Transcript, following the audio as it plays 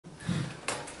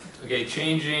Okay,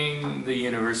 changing the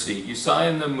university. You saw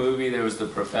in the movie there was the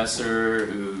professor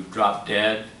who dropped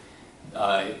dead.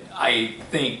 I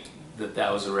think that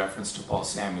that was a reference to Paul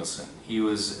Samuelson. He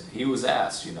was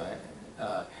asked, you know,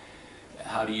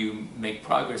 how do you make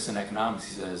progress in economics?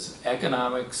 He says,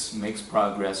 economics makes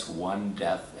progress one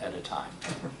death at a time.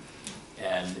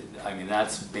 And I mean,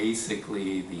 that's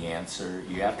basically the answer.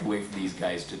 You have to wait for these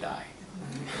guys to die.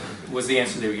 Was the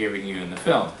answer they were giving you in the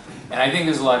film. And I think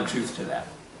there's a lot of truth to that.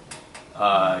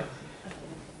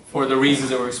 For the reasons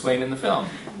that were explained in the film.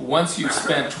 Once you've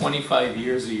spent 25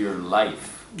 years of your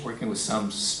life working with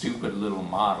some stupid little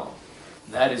model,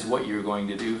 that is what you're going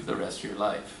to do for the rest of your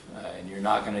life. And you're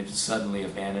not going to just suddenly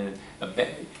abandon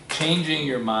it. Changing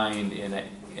your mind in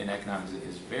economics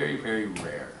is very, very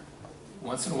rare.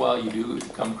 Once in a while you do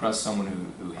come across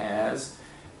someone who has,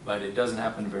 but it doesn't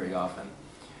happen very often.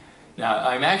 Now,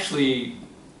 I'm actually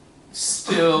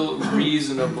still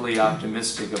reasonably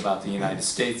optimistic about the United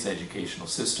States educational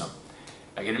system.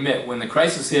 I can admit, when the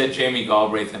crisis hit, Jamie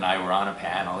Galbraith and I were on a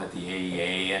panel at the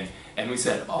AEA, and we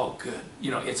said, oh good,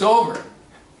 you know, it's over.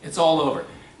 It's all over.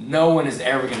 No one is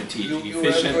ever going to teach efficient... You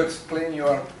have to explain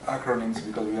your acronyms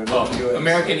because we are not US.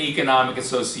 American Economic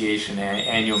Association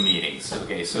annual meetings.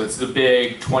 Okay, so it's the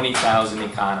big 20,000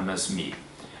 economists meet.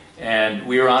 And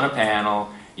we were on a panel,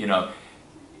 you know,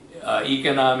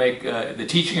 the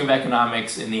teaching of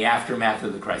economics in the aftermath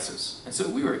of the crisis. And so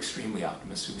we were extremely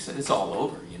optimistic. We said, it's all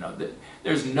over. You know,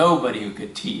 there's nobody who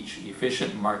could teach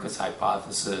efficient markets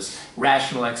hypothesis,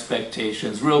 rational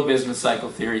expectations, real business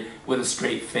cycle theory with a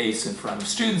straight face in front of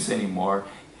students anymore.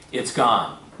 It's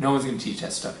gone. No one's going to teach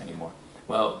that stuff anymore.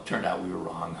 Well, it turned out we were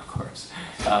wrong, of course.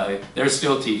 They're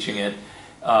still teaching it.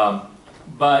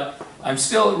 But I'm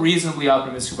still reasonably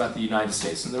optimistic about the United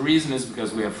States. And the reason is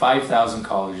because we have 5,000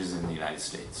 colleges in the United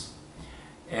States.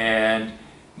 And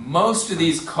most of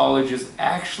these colleges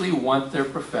actually want their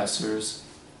professors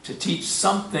to teach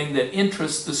something that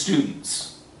interests the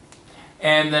students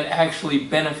and that actually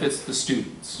benefits the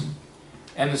students.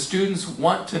 And the students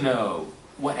want to know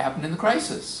what happened in the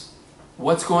crisis.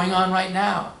 What's going on right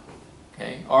now?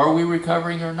 Okay? Are we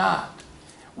recovering or not?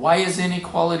 Why is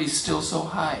inequality still so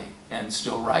high and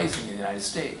still rising in the United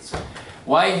States?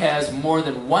 Why has more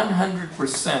than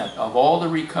 100% of all the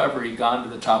recovery gone to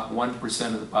the top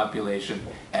 1% of the population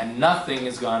and nothing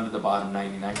has gone to the bottom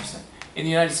 99%? In the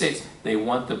United States, they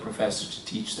want the professor to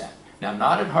teach that. Now,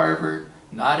 not at Harvard,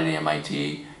 not at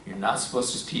MIT, you're not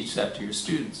supposed to teach that to your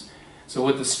students. So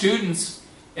what the students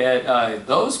at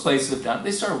those places have done,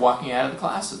 they started walking out of the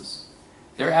classes.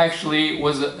 There actually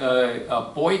was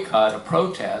a boycott, a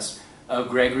protest of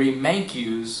Gregory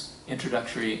Mankiw's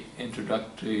introductory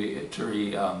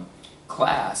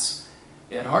class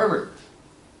at Harvard.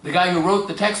 The guy who wrote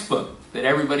the textbook that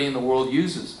everybody in the world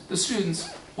uses. The students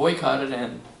boycotted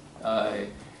and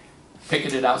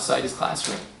picketed outside his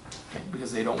classroom, okay,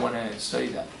 because they don't want to study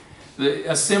that.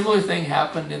 A similar thing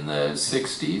happened in the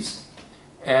 60s,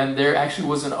 and there actually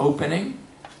was an opening.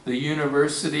 The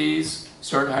universities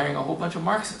started hiring a whole bunch of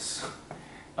Marxists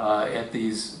at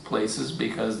these places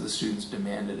because the students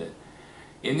demanded it.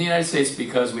 In the United States,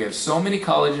 because we have so many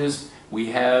colleges, we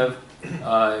have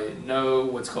no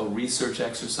what's called research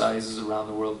exercises around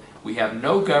the world. We have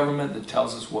no government that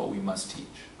tells us what we must teach.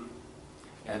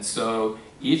 And so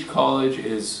each college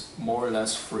is more or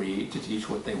less free to teach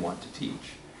what they want to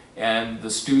teach. And the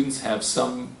students have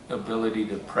some ability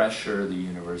to pressure the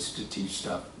university to teach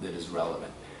stuff that is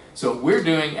relevant. So we're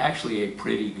doing actually a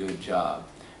pretty good job.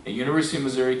 At University of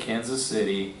Missouri, Kansas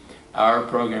City, our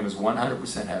program is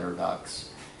 100% heterodox.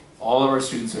 All of our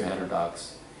students are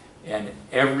heterodox. And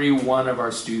every one of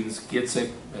our students gets a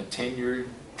tenure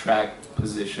track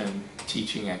position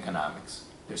teaching economics.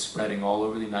 They're spreading all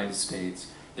over the United States.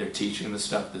 They're teaching the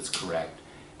stuff that's correct.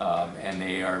 And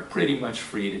they are pretty much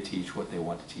free to teach what they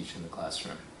want to teach in the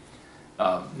classroom.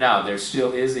 Now, there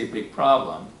still is a big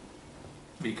problem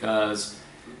because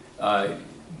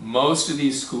most of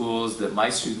these schools that my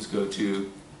students go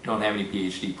to don't have any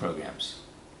PhD programs.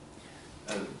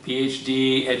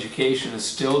 PhD education is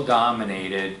still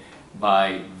dominated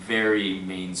by very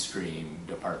mainstream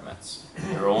departments.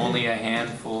 There are only a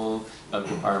handful of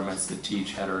departments that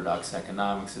teach heterodox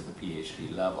economics at the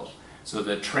PhD level. So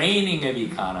the training of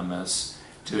economists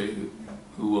who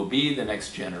will be the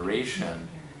next generation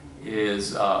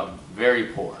is very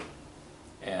poor.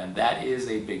 And that is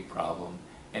a big problem.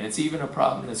 And it's even a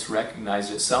problem that's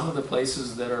recognized at some of the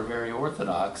places that are very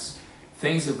orthodox.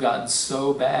 Things have gotten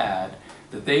so bad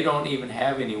that they don't even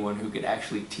have anyone who could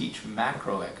actually teach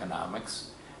macroeconomics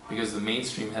because the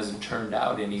mainstream hasn't turned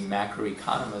out any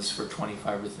macroeconomists for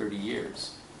 25 or 30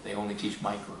 years. They only teach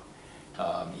micro.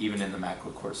 even in the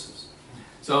macro courses.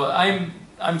 So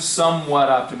I'm somewhat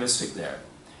optimistic there.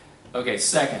 Okay,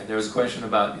 second, there was a question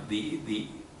about the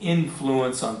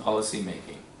influence on policy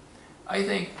making. I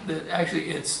think that actually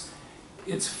it's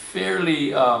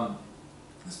fairly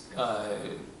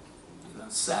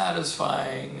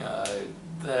satisfying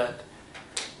that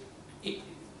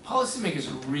policymakers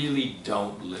really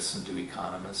don't listen to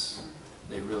economists.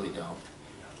 They really don't.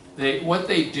 What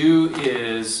they do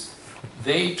is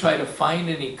they try to find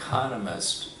an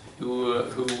economist who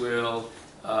will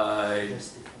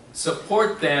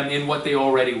support them in what they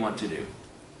already want to do.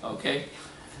 Okay?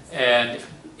 And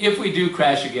if we do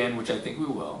crash again, which I think we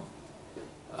will,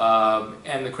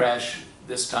 and the crash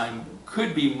this time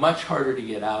could be much harder to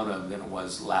get out of than it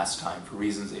was last time, for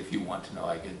reasons, if you want to know,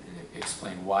 I could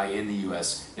explain why in the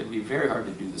US it would be very hard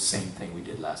to do the same thing we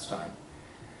did last time.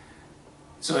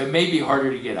 So it may be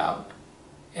harder to get out,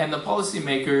 and the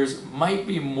policymakers might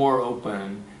be more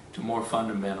open to more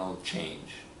fundamental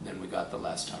change than we got the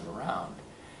last time around.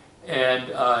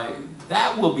 And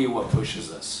that will be what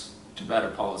pushes us to better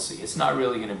policy. It's not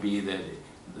really going to be that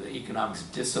the economics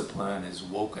discipline is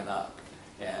woken up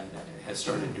and has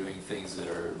started doing things that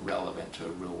are relevant to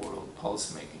real-world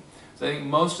policymaking. So I think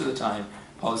most of the time,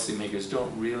 policymakers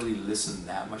don't really listen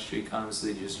that much to economists.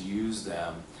 They just use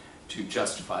them to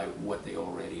justify what they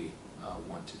already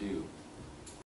want to do.